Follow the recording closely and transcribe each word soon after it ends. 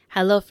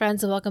Hello,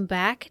 friends, and welcome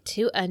back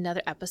to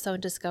another episode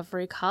of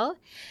Discovery Call.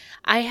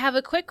 I have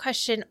a quick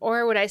question,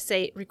 or would I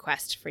say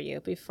request for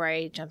you before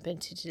I jump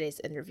into today's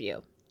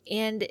interview.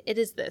 And it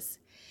is this.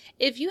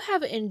 If you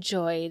have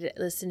enjoyed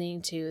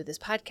listening to this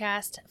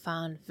podcast,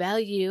 found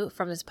value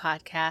from this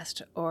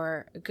podcast,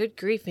 or good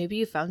grief, maybe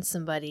you found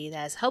somebody that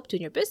has helped you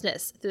in your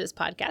business through this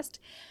podcast,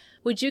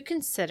 would you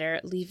consider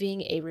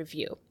leaving a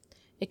review?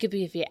 It could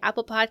be via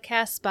Apple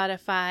Podcasts,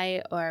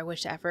 Spotify, or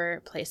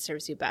whichever place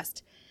serves you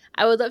best.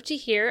 I would love to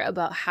hear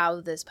about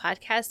how this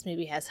podcast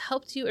maybe has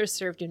helped you or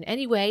served you in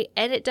any way,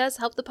 and it does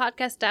help the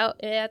podcast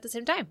out at the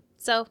same time.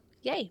 So,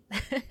 yay.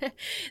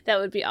 That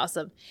would be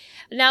awesome.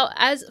 Now,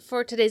 as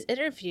for today's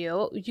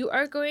interview, you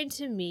are going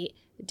to meet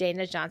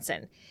Dana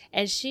Johnson,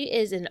 and she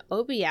is an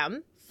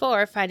OBM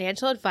for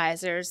financial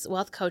advisors,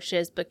 wealth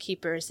coaches,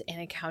 bookkeepers,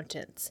 and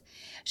accountants.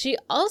 She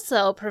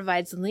also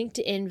provides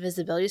LinkedIn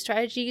visibility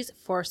strategies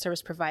for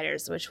service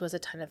providers, which was a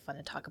ton of fun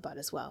to talk about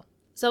as well.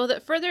 So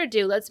without further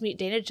ado, let's meet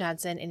Dana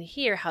Johnson and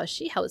hear how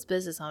she helps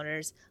business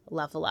owners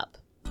level up.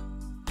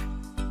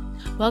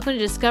 Welcome to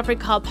Discovery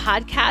Call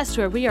Podcast,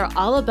 where we are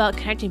all about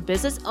connecting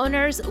business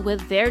owners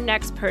with their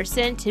next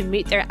person to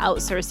meet their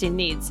outsourcing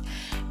needs.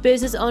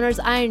 Business owners,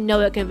 I know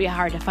it can be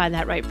hard to find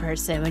that right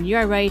person when you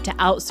are ready to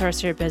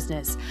outsource your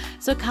business.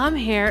 So come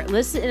here,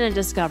 listen in a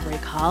Discovery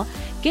Call,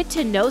 get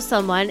to know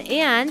someone,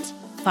 and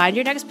find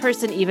your next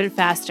person even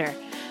faster.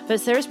 But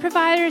service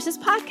providers, this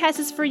podcast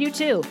is for you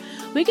too.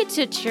 We get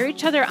to cheer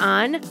each other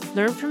on,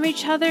 learn from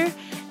each other,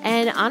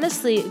 and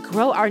honestly,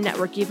 grow our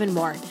network even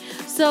more.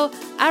 So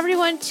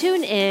everyone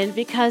tune in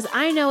because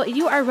I know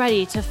you are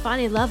ready to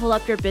finally level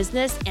up your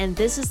business, and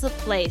this is the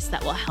place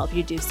that will help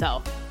you do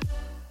so.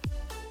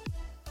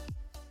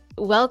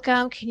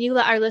 Welcome. Can you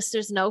let our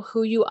listeners know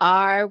who you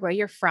are, where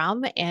you're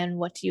from, and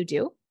what do you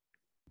do?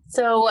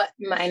 So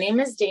my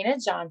name is Dana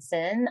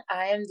Johnson.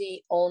 I am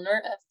the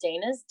owner of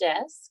Dana's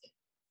Desk.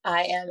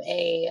 I am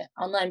a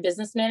online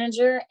business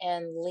manager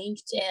and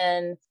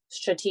LinkedIn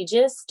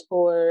strategist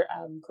or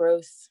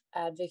growth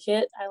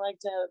advocate. I like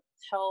to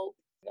help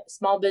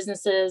small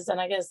businesses and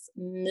I guess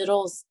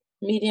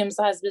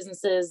medium-sized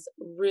businesses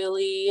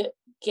really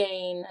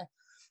gain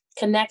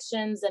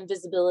connections and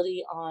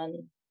visibility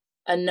on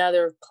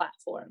another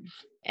platform.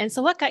 And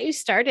so what got you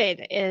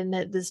started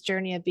in this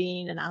journey of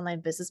being an online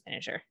business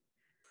manager?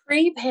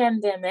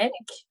 Pre-pandemic,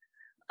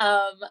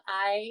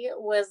 I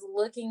was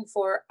looking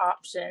for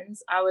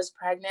options. I was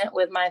pregnant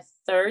with my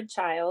third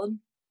child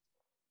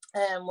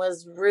and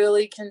was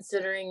really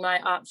considering my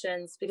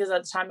options because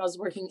at the time I was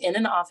working in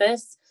an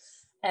office,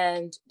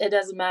 and it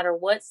doesn't matter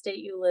what state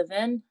you live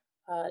in,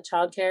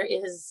 childcare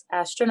is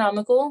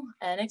astronomical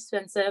and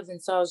expensive.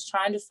 And so I was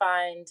trying to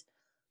find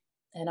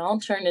an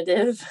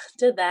alternative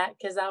to that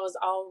because I was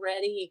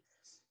already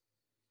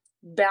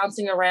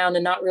bouncing around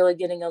and not really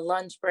getting a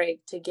lunch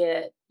break to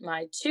get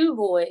my two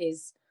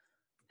boys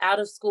out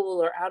of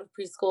school or out of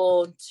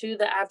preschool to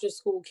the after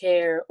school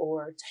care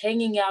or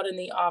hanging out in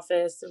the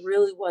office. It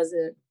really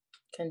wasn't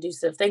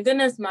conducive. Thank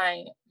goodness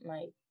my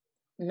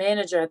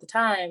manager at the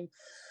time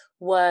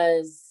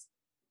was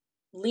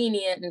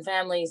lenient and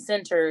family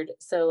centered.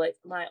 So like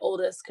my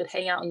oldest could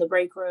hang out in the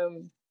break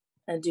room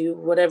and do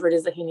whatever it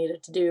is that he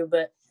needed to do.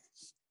 But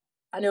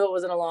I knew it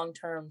wasn't a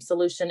long-term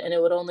solution and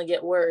it would only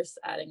get worse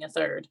adding a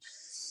third.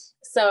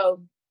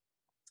 So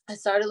I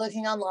started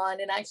looking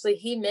online, and actually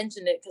he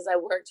mentioned it because I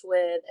worked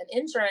with an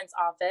insurance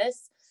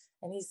office,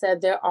 and he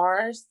said there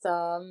are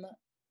some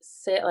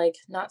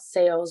not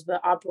sales,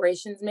 but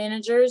operations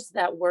managers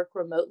that work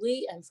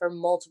remotely and for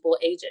multiple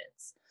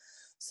agents.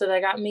 So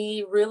that got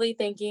me really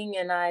thinking,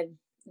 and I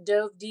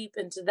dove deep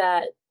into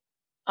that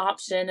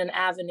option and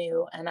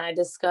avenue, and I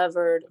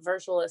discovered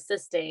virtual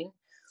assisting.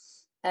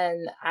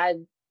 And I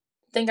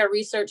think I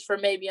researched for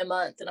maybe a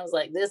month, and I was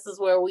like, this is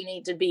where we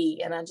need to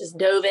be. And I just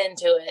dove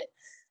into it.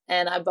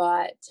 And I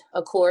bought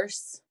a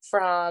course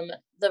from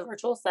the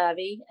Virtual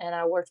Savvy, and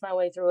I worked my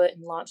way through it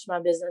and launched my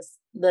business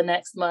the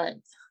next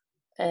month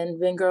and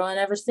been growing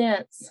ever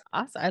since.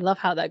 Awesome. I love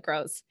how that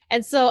grows.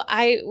 And so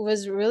I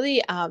was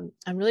really, I'm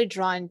really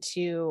drawn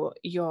to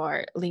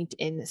your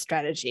LinkedIn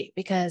strategy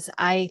because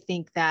I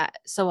think that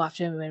so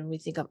often when we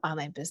think of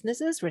online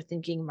businesses, we're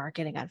thinking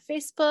marketing on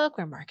Facebook,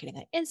 we're marketing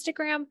on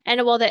Instagram.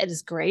 And while that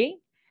is great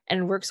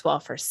and works well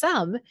for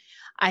some,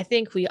 I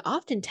think we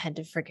often tend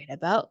to forget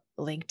about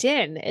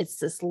LinkedIn. It's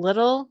this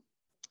little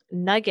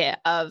nugget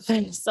of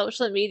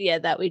social media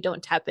that we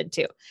don't tap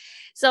into.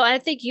 So I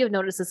think you've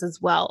noticed this as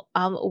well.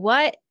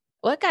 What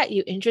got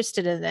you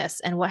interested in this,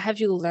 and what have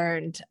you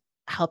learned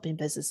helping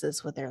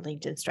businesses with their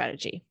LinkedIn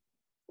strategy?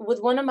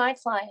 With one of my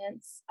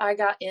clients, I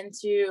got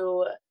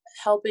into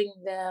helping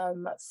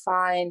them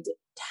find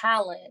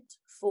talent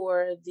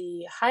for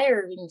the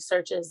hiring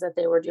searches that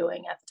they were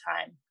doing at the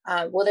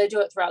time. Well, they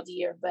do it throughout the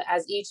year, but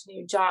as each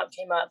new job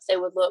came up, they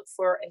would look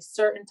for a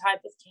certain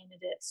type of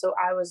candidate. So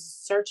I was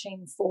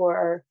searching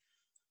for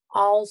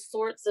all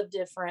sorts of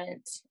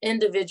different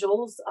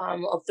individuals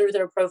through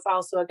their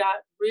profile. So I got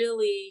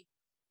really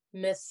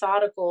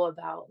methodical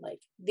about like,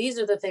 these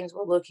are the things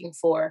we're looking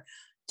for.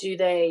 Do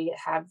they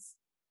have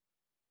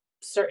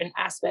certain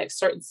aspects,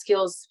 certain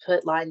skills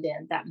put lined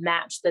in that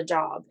match the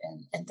job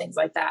and things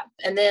like that.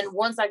 And then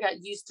once I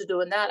got used to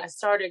doing that, I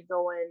started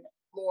going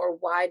more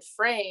wide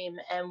frame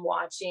and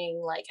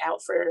watching like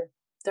out for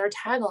their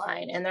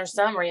tagline and their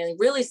summary and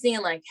really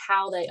seeing like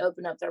how they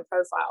open up their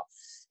profile.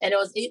 And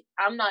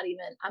I'm not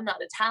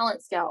a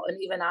talent scout. And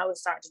even I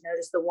was starting to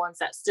notice the ones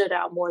that stood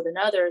out more than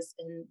others,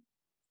 and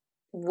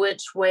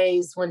which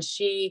ways when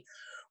she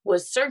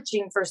was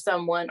searching for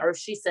someone, or if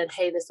she said,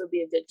 hey, this would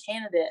be a good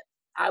candidate,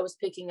 I was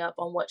picking up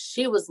on what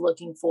she was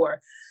looking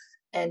for.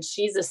 And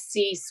she's a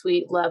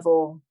C-suite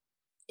level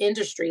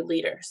industry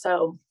leader.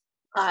 So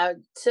I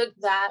took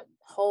that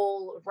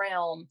whole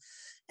realm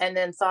and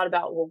then thought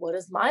about, well, what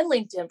does my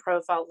LinkedIn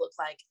profile look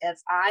like if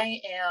I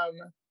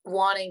am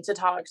wanting to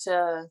talk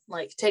to,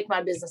 like, take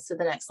my business to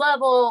the next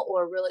level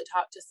or really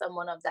talk to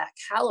someone of that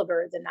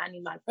caliber? Then I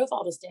need my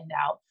profile to stand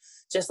out.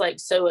 Just like,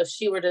 so if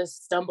she were to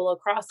stumble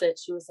across it,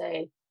 she would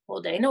say,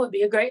 well, Dana would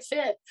be a great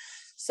fit.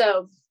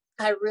 So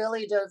I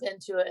really dove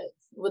into it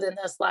within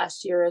this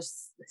last year of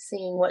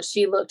seeing what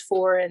she looked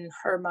for and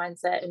her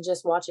mindset, and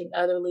just watching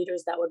other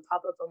leaders that would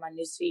pop up on my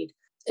newsfeed.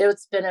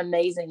 It's been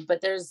amazing,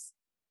 but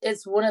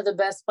it's one of the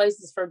best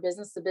places for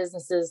business to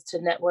businesses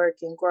to network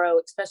and grow,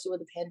 especially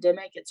with the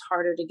pandemic. It's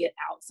harder to get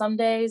out some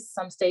days.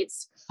 Some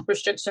states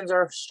restrictions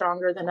are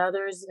stronger than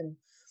others. And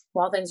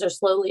while things are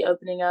slowly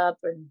opening up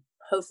and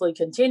hopefully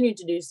continue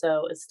to do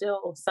so, it's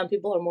still, some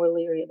people are more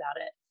leery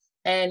about it.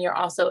 And you're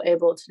also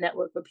able to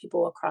network with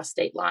people across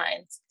state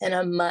lines in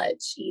a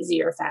much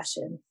easier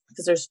fashion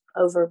because there's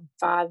over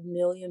 5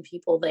 million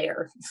people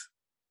there.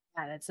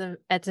 Yeah,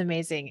 that's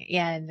amazing.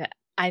 And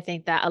I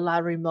think that a lot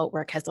of remote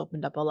work has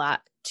opened up a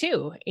lot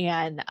too.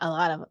 And a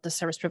lot of the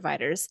service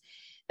providers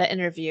that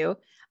interview,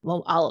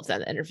 well, all of them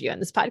that interview on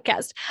this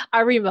podcast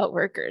are remote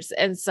workers.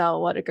 And so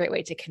what a great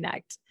way to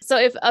connect. So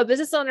if a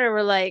business owner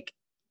were like,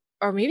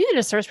 or maybe even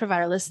a service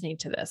provider listening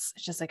to this,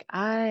 it's just like,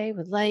 I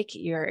would like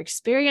your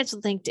experience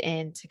with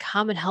LinkedIn to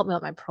come and help me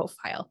with my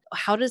profile.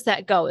 How does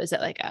that go? Is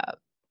it like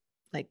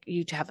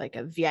you to have like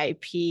a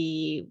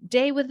VIP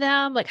day with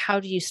them? Like, how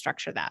do you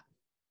structure that?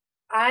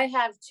 I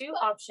have two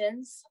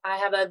options. I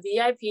have a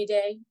VIP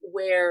day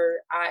where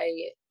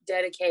I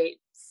dedicate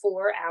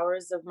 4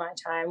 hours of my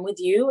time with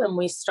you, and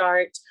we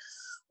start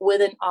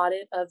with an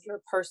audit of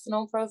your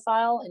personal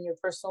profile and your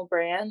personal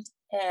brand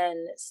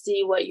and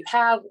see what you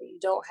have, what you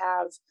don't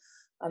have,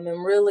 and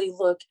really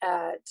look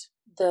at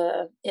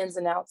the ins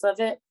and outs of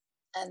it.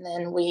 And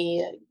then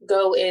we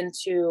go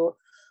into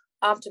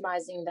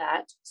optimizing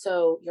that.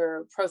 So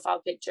your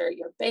profile picture,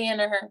 your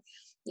banner,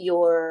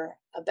 your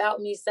about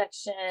me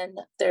section,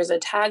 there's a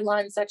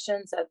tagline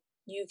section that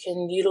you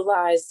can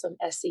utilize some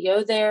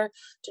SEO there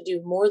to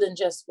do more than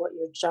just what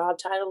your job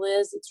title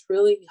is. It's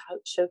really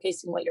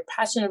showcasing what you're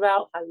passionate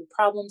about, how you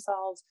problem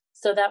solve.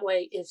 So that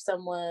way, if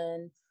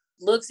someone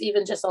looks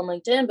even just on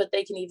LinkedIn, but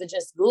they can even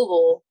just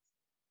Google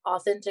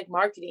authentic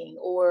marketing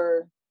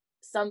or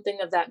something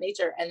of that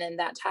nature, and then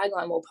that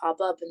tagline will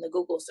pop up in the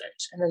Google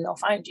search, and then they'll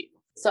find you.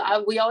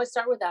 So we always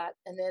start with that,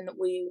 and then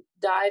we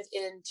dive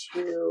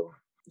into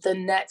the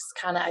next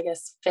kind of, I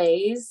guess,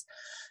 phase,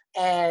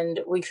 and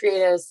we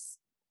create a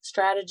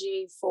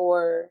strategy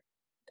for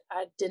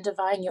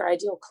identifying your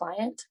ideal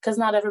client, because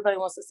not everybody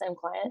wants the same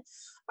client.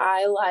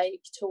 I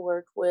like to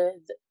work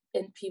with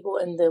people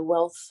in the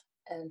wealth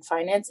and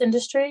finance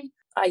industry.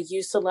 I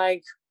used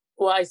to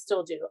I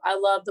still do. I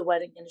love the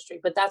wedding industry,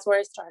 but that's where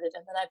I started,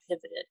 and then I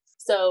pivoted.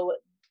 So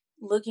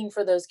looking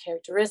for those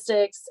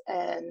characteristics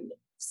and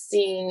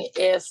seeing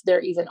if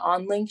they're even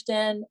on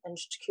LinkedIn, and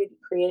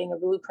creating a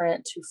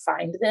blueprint to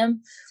find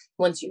them.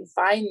 Once you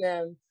find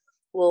them,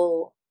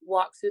 we'll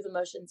walk through the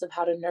motions of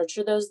how to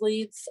nurture those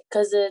leads,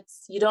 because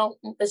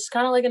it's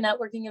kind of like a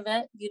networking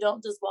event. You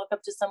don't just walk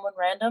up to someone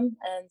random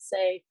and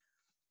say,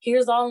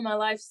 here's all of my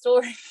life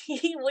story.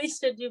 We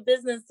should do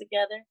business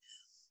together.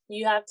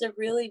 You have to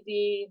really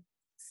be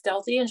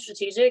stealthy and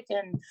strategic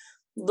and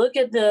look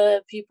at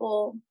the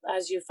people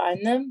as you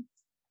find them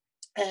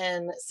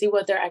and see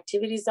what their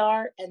activities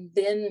are, and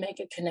then make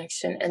a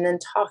connection, and then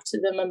talk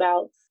to them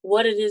about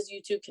what it is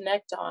you two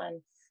connect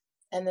on,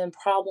 and then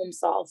problem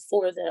solve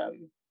for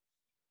them.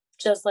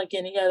 Just like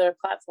any other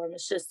platform,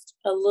 it's just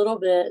a little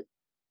bit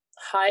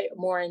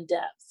more in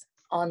depth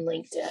on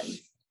LinkedIn.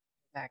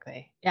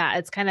 Exactly. Yeah.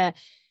 It's kind of,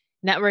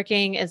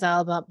 networking is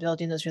all about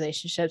building those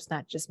relationships,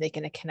 not just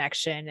making a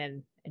connection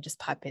and just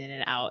popping in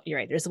and out. You're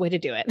right. There's a way to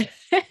do it.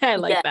 I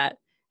like that.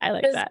 I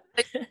like that.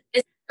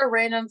 It's a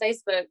random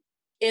Facebook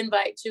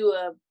invite to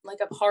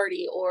a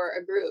party or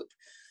a group.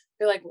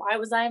 You're like, why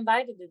was I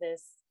invited to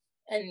this?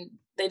 And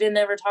they didn't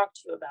ever talk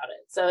to you about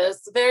it. So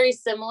it's very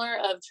similar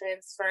of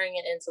transferring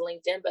it into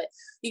LinkedIn, but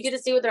you get to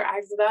see what they're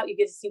active about. You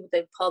get to see what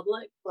they've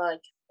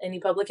like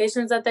any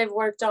publications that they've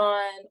worked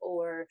on,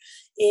 or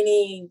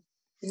any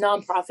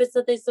nonprofits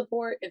that they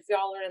support, if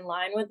y'all are in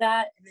line with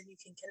that. And then you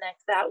can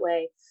connect that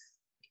way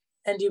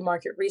and do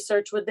market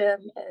research with them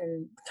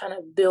and kind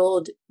of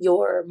build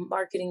your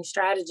marketing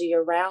strategy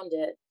around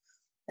it.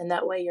 And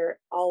that way you're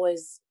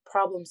always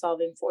problem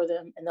solving for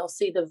them, and they'll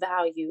see the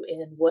value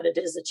in what it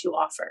is that you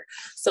offer.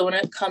 So when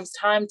it comes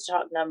time to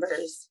talk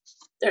numbers,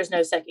 there's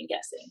no second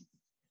guessing.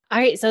 All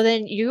right. So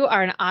then you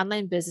are an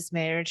online business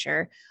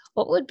manager.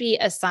 What would be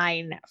a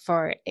sign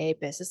for a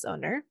business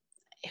owner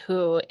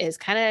who is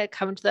kind of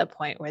coming to the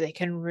point where they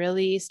can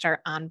really start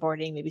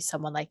onboarding maybe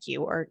someone like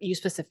you or you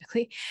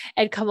specifically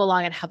and come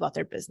along and help out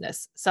their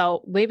business?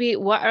 So maybe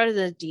what are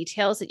the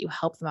details that you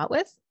help them out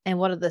with? And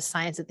what are the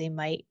signs that they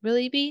might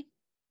really be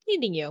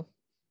needing you?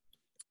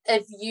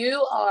 If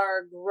you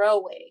are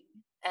growing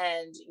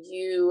and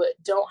you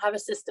don't have a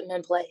system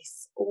in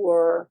place,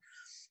 or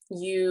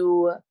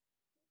you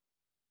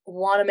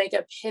want to make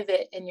a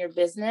pivot in your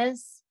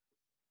business,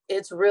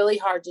 it's really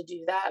hard to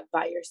do that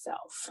by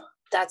yourself.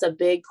 That's a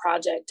big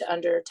project to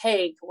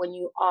undertake when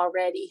you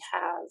already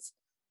have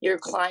your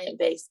client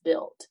base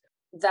built.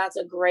 That's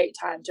a great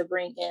time to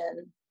bring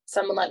in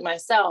someone like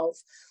myself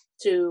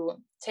to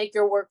take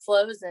your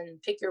workflows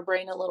and pick your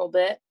brain a little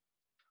bit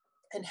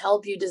and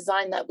help you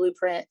design that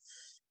blueprint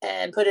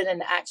and put it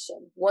into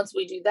action. Once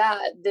we do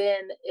that,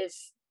 then if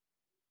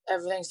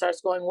everything starts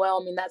going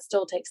well, I mean, that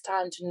still takes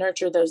time to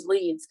nurture those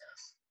leads.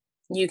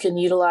 You can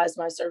utilize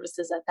my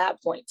services at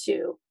that point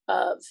too,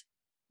 of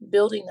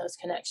building those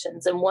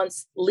connections and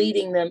once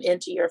leading them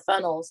into your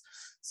funnels,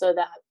 so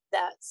that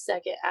that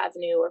second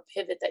avenue or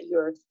pivot that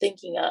you're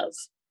thinking of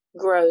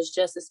grows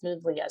just as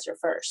smoothly as your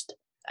first.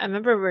 I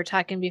remember we were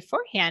talking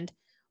beforehand.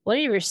 One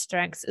of your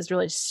strengths is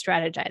really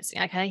strategizing.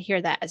 I kind of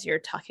hear that as you're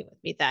talking with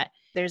me, that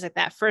there's like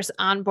that first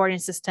onboarding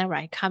system where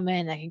I come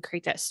in, I can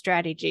create that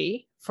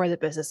strategy for the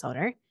business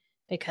owner.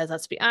 Because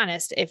let's be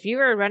honest, if you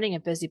are running a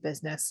busy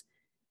business,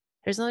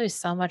 there's only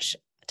so much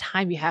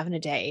time you have in a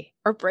day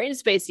or brain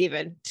space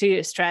even to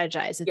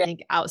strategize and Yeah.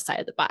 think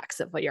outside of the box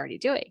of what you're already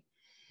doing.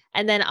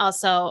 And then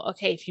also,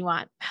 okay, if you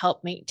want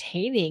help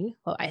maintaining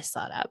what I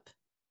set up,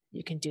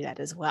 you can do that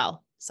as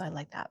well. So I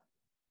like that.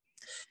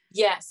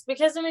 Yes,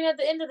 because I mean, at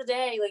the end of the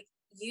day, like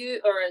you,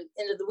 or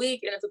end of the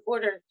week, end of the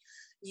quarter,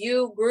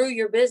 you grew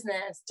your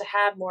business to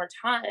have more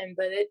time,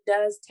 but it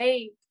does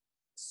take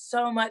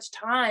so much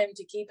time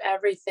to keep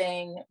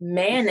everything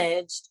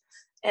managed.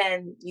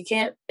 And you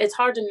can't, it's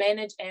hard to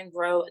manage and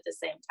grow at the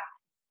same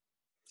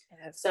time.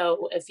 Yes.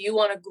 So if you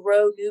want to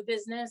grow new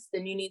business,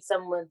 then you need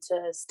someone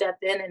to step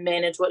in and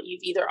manage what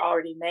you've either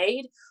already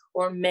made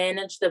or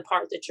manage the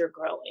part that you're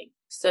growing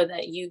so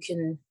that you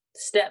can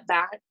step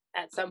back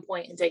at some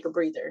point and take a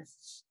breather.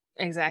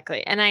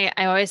 Exactly. And I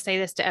always say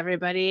this to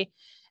everybody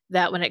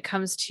that when it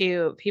comes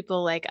to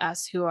people like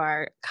us who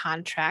are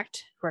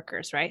contract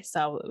workers, right?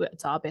 So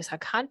it's all based on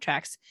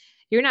contracts.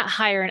 You're not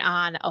hiring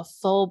on a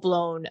full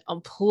blown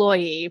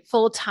employee,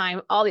 full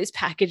time, all these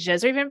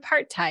packages, or even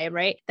part time,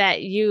 right?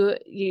 That you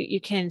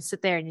can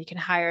sit there and you can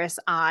hire us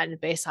on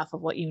based off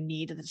of what you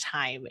need at the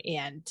time,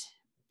 and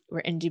we're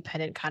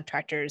independent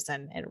contractors,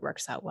 and it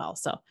works out well.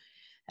 So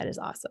that is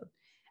awesome.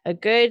 A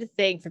good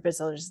thing for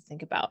business owners to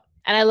think about.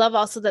 And I love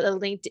also that the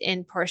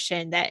LinkedIn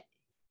portion that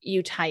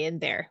you tie in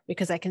there,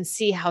 because I can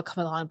see how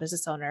coming along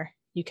business owner,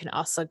 you can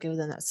also give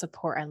them that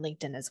support on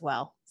LinkedIn as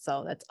well.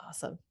 So that's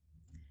awesome.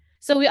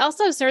 So we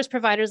also have service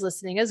providers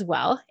listening as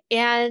well.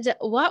 And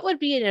what would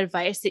be an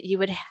advice that you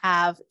would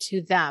have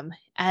to them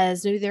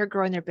as maybe they're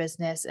growing their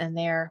business and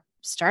they're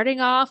starting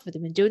off, or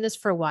they've been doing this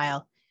for a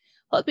while?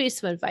 What would be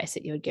some advice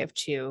that you would give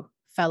to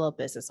fellow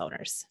business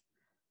owners?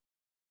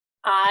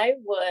 I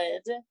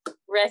would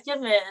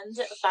recommend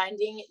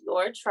finding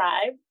your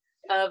tribe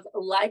of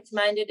like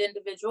minded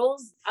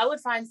individuals. I would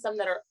find some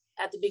that are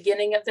at the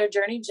beginning of their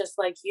journey, just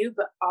like you,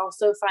 but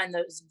also find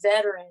those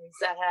veterans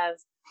that have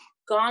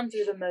gone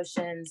through the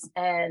motions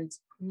and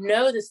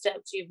know the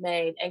steps you've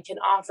made and can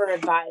offer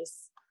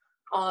advice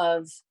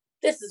of,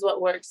 this is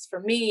what works for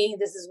me,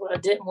 this is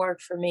what didn't work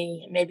for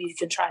me, maybe you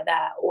can try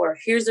that, or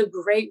here's a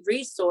great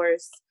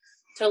resource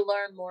to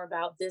learn more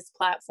about this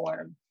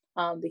platform.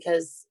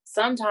 Because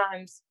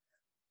sometimes,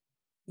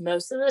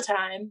 most of the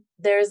time,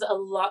 there's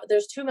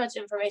too much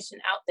information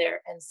out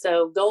there, and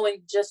so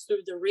going just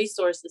through the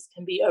resources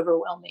can be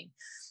overwhelming.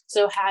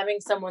 So having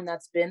someone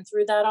that's been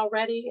through that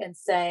already and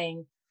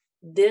saying,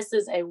 this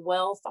is a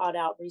well thought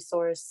out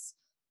resource,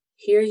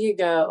 here you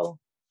go,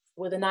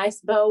 with a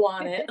nice bow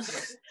on it,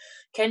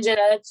 can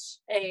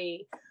just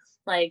a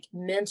like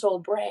mental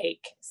break.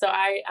 So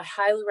I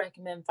highly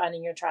recommend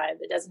finding your tribe.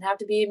 It doesn't have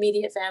to be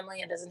immediate family,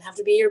 it doesn't have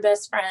to be your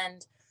best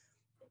friend.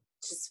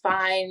 Just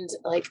find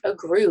like a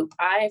group.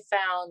 I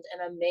found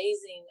an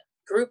amazing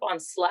group on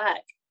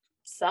Slack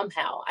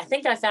somehow. I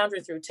think I found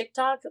her through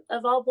TikTok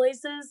of all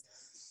places,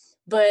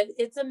 but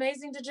it's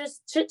amazing to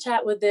just chit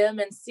chat with them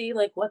and see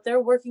like what they're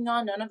working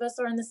on. None of us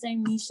are in the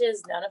same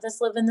niches. None of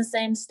us live in the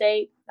same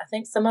state. I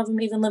think some of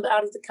them even live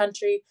out of the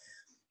country,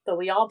 but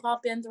we all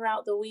pop in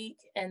throughout the week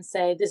and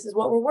say, this is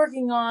what we're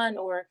working on,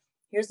 or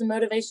here's a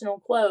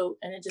motivational quote.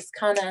 And it just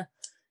kind of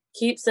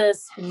keeps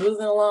us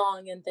moving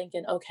along and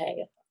thinking,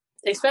 okay,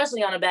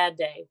 especially on a bad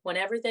day when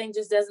everything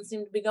just doesn't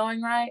seem to be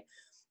going right,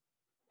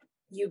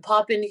 you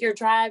pop into your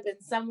tribe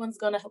and someone's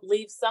going to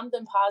leave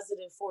something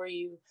positive for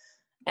you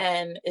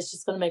and it's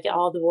just going to make it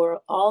all the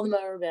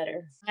more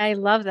better. I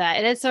love that.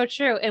 And it's so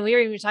true. And we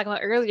were even talking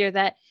about earlier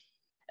that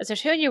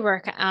especially when you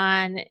work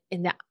on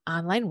in the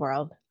online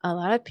world, a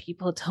lot of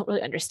people don't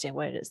really understand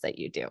what it is that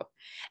you do.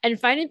 And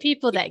finding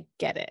people that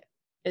get it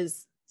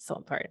is so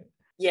important.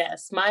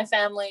 Yes, my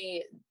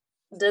family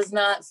does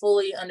not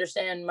fully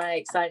understand my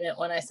excitement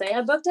when I say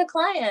I booked a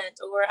client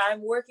or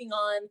I'm working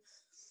on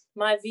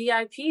my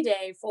VIP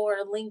day for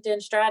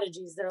LinkedIn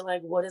strategies. They're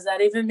like, what does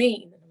that even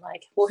mean? And I'm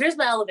like, well, here's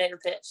my elevator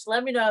pitch.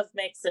 Let me know if it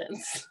makes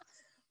sense.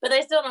 But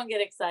they still don't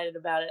get excited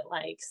about it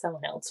like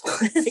someone else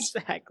would.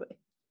 Exactly.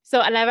 So,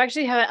 and I've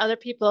actually had other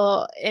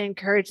people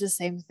encourage the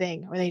same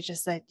thing where they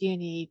just said, you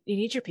need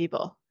your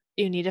people.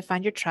 You need to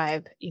find your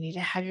tribe. You need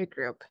to have your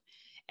group.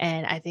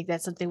 And I think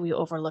that's something we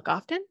overlook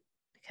often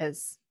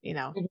because,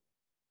 yeah,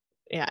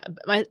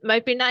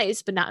 might be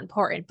nice, but not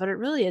important, but it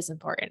really is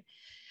important.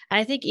 And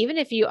I think even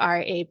if you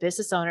are a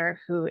business owner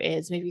who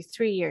is maybe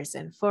 3 years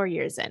in, 4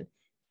 years in,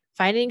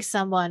 finding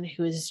someone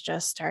who is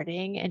just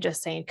starting and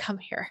just saying, come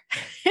here,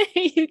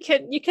 you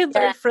can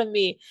learn from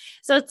me.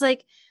 So it's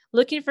like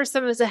looking for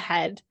someone who's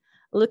ahead,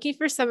 looking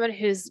for someone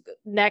who's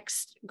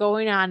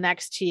going on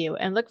next to you,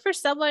 and look for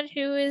someone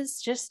who is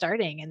just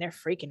starting and they're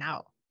freaking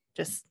out.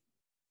 Just,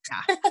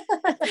 yeah.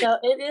 So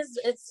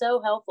it's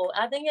so helpful.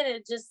 I think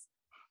it just,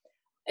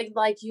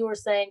 like you were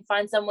saying,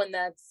 find someone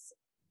that's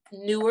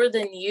newer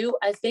than you.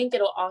 I think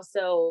it'll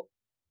also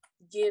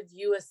give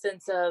you a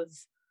sense of,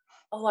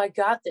 oh, I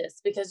got this,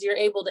 because you're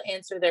able to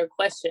answer their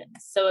questions.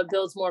 So it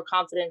builds more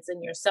confidence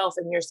in yourself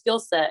and your skill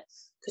set,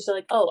 because you're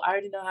like, oh, I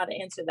already know how to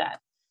answer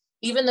that.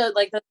 Even though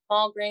like the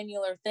small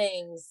granular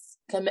things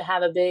can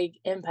have a big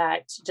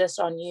impact just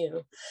on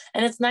you.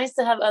 And it's nice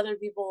to have other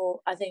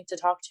people, I think, to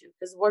talk to,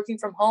 because working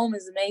from home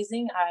is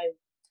amazing. I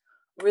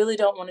really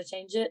don't want to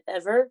change it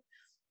ever,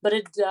 but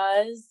it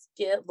does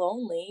get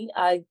lonely.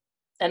 I'm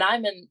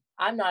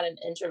not an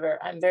introvert.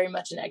 I'm very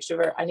much an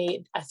extrovert.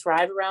 I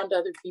thrive around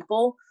other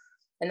people,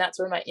 and that's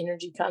where my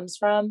energy comes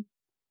from.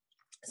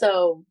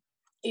 So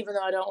even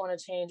though I don't want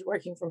to change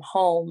working from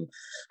home,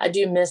 I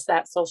do miss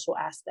that social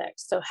aspect.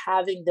 So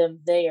having them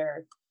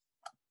there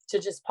to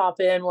just pop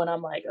in when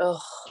I'm like,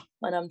 oh,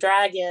 when I'm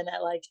dragging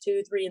at like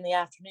 2, 3 in the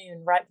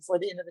afternoon, right before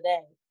the end of the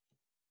day,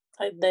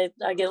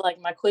 I get like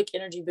my quick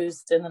energy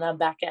boost, and then I'm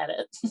back at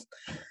it.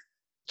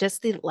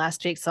 Just the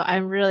last week. So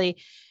I'm really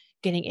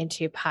getting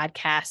into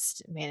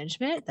podcast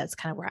management. That's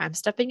kind of where I'm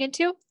stepping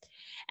into.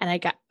 And I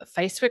got a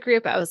Facebook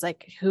group. I was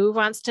like, who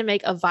wants to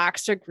make a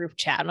Voxer group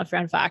chat? I don't know if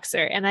you're on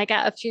Voxer. And I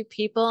got a few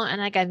people,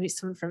 and I got to meet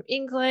someone from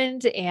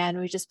England, and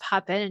we just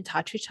pop in and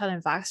talk to each other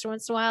in Voxer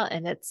once in a while.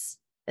 And it's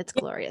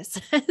glorious.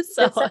 So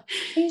It's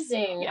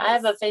amazing. yes. I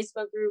have a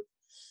Facebook group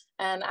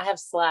and I have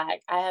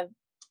Slack. I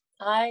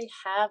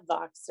have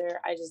Voxer.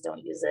 I just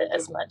don't use it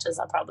as much as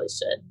I probably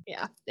should.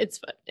 Yeah, it's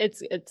fun.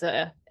 It's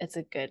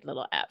a good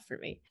little app for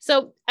me.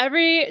 So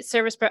every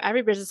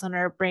business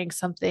owner brings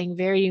something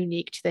very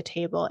unique to the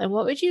table. And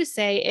what would you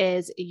say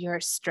is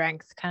your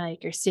strength, kind of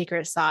like your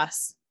secret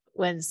sauce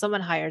when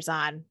someone hires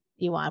on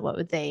you on? What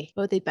would they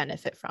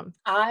benefit from?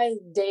 I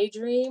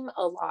daydream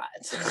a lot.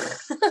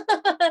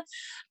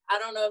 I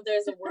don't know if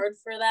there's a word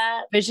for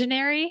that.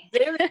 Visionary?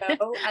 There we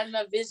go. I'm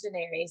a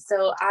visionary.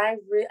 So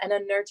and a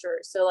nurturer.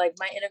 So like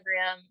my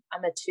Enneagram,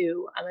 I'm a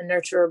 2. I'm a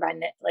nurturer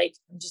like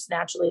I'm just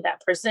naturally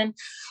that person.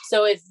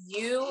 So if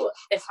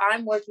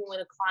I'm working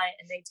with a client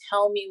and they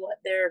tell me what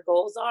their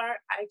goals are,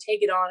 I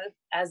take it on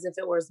as if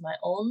it was my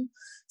own.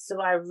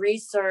 So I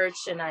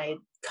research and I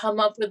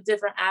come up with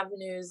different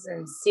avenues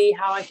and see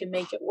how I can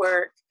make it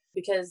work,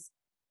 because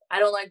I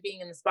don't like being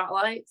in the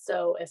spotlight.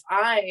 So if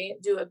I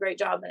do a great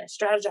job and I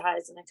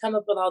strategize and I come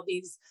up with all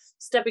these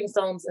stepping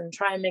stones and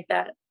try and make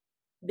that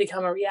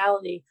become a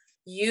reality,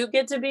 you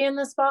get to be in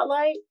the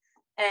spotlight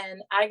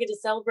and I get to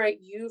celebrate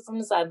you from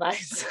the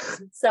sidelines.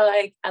 So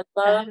I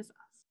love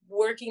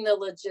working the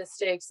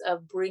logistics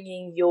of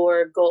bringing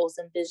your goals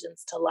and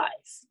visions to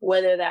life,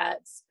 whether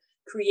that's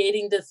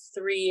creating the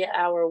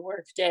 3-hour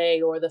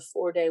workday or the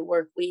 4-day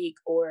work week,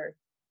 or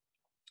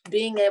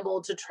being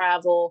able to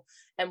travel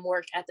and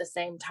work at the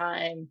same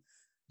time,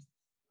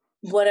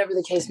 whatever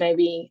the case may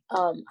be.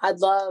 I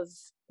love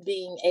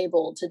being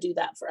able to do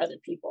that for other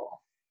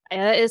people.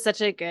 And that is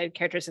such a good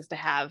characteristic to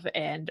have,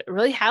 and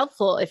really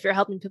helpful if you're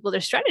helping people their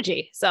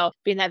strategy. So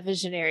being that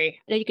visionary,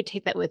 I know you could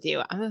take that with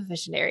you. I'm a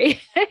visionary.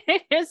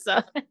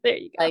 So there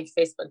you go. Like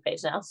Facebook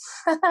page now.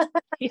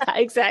 Yeah,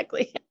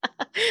 exactly.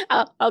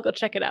 I'll go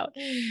check it out.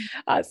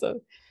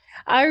 Awesome.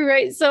 All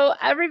right. So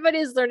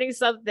everybody's learning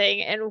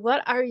something. And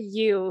what are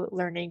you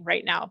learning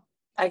right now?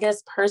 I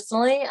guess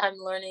personally, I'm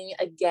learning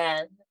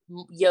again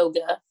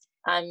yoga.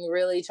 I'm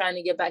really trying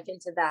to get back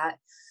into that,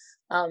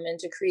 and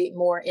to create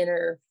more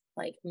inner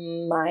like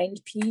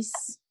mind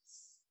peace.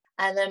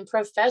 And then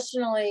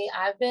professionally,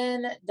 I've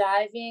been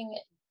diving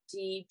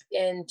deep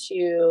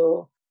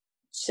into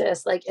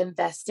just like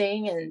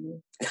investing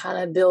and kind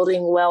of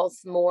building wealth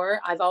more.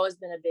 I've always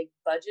been a big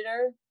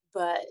budgeter,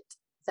 but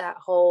that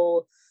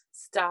whole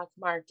stock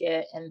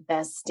market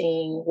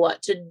investing,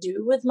 what to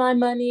do with my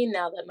money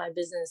now that my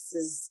business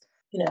is,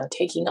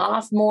 taking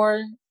off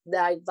more,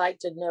 I'd like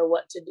to know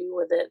what to do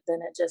with it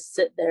than it just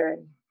sit there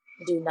and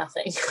do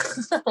nothing.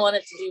 I want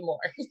it to do more.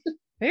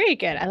 Very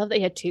good. I love that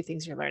you had two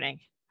things you're learning.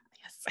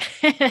 Yes.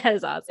 That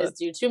is awesome. Just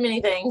do too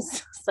many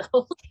things.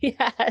 So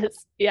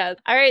yes. Yes.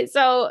 All right.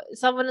 So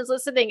someone is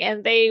listening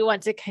and they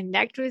want to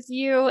connect with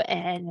you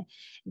and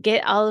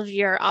get all of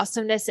your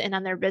awesomeness in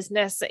on their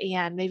business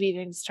and maybe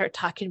even start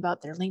talking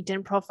about their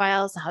LinkedIn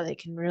profiles, how they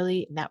can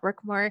really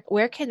network more.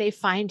 Where can they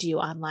find you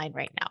online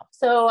right now?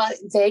 So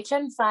they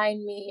can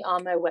find me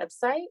on my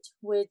website,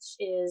 which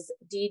is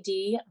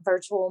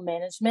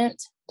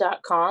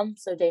ddvirtualmanagement.com.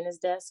 So Dana's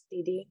Desk,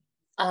 DD.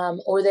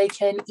 Or they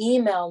can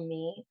email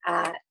me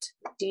at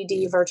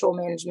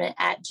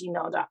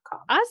ddvirtualmanagement@gmail.com.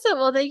 Awesome.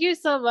 Well, thank you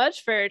so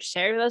much for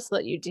sharing with us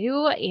what you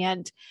do.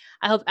 And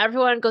I hope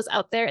everyone goes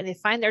out there and they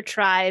find their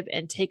tribe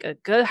and take a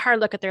good hard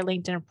look at their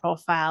LinkedIn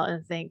profile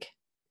and think,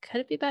 could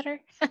it be better?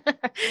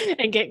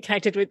 And get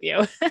connected with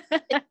you.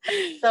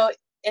 So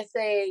if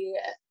they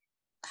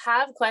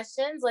have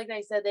questions, like I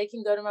said, they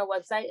can go to my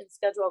website and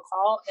schedule a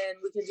call, and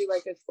we can do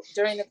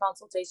during the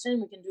consultation,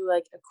 we can do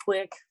a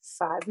quick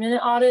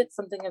 5-minute audit,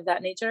 something of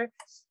that nature.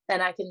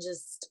 And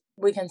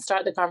we can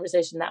start the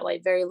conversation that way.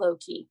 Very low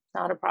key,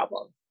 not a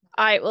problem.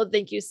 All right. Well,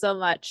 thank you so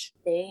much.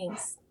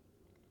 Thanks.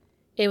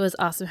 It was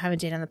awesome having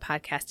Dana on the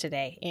podcast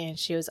today, and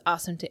she was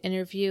awesome to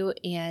interview.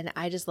 And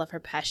I just love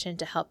her passion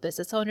to help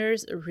business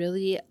owners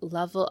really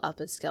level up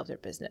and scale their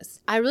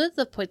business. I really love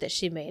the point that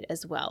she made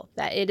as well,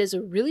 that it is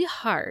really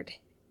hard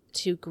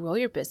to grow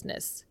your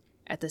business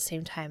at the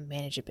same time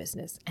manage your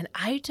business. And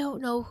I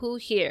don't know who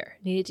here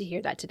needed to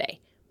hear that today.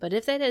 But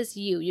if that is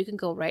you, you can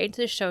go right into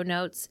the show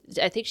notes.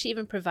 I think she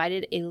even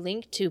provided a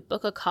link to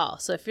book a call.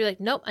 So if you're like,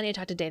 nope, I need to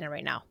talk to Dana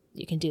right now,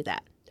 you can do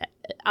that. That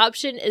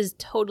option is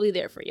totally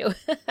there for you.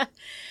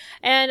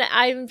 And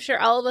I'm sure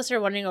all of us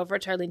are wandering over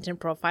to our LinkedIn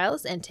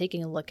profiles and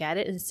taking a look at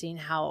it and seeing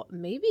how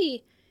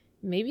maybe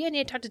I need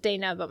to talk to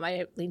Dana about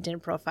my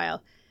LinkedIn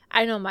profile.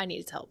 I know mine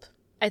needs help.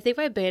 I think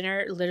my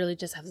banner literally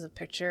just has a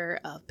picture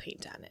of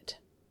paint on it.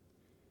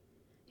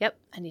 Yep,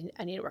 I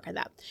need to work on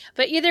that.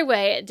 But either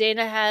way,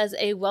 Dana has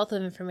a wealth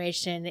of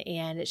information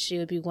and she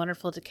would be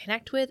wonderful to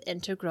connect with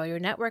and to grow your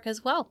network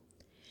as well.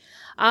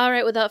 All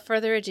right, without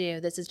further ado,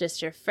 this is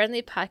just your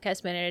friendly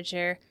podcast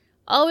manager,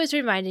 always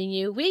reminding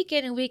you week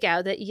in and week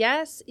out that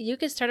yes, you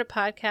can start a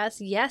podcast.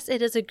 Yes,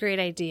 it is a great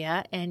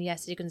idea. And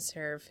yes, you can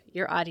serve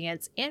your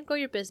audience and grow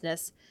your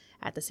business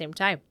at the same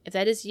time. If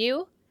that is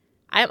you,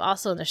 I'm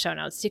also in the show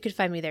notes. You can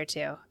find me there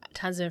too.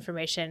 Tons of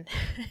information.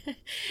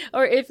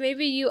 Or if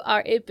maybe you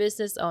are a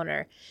business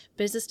owner,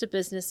 business to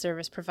business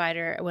service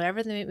provider,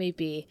 whatever that may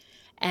be,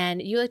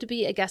 and you like to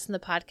be a guest on the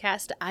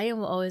podcast, I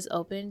am always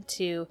open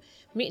to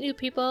meet new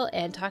people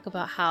and talk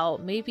about how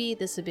maybe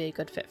this would be a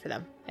good fit for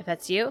them. If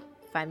that's you,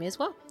 find me as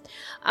well.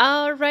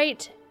 All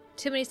right.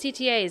 Too many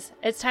CTAs.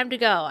 It's time to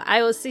go.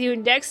 I will see you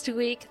next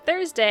week,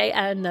 Thursday,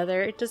 at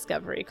another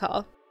Discovery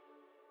Call.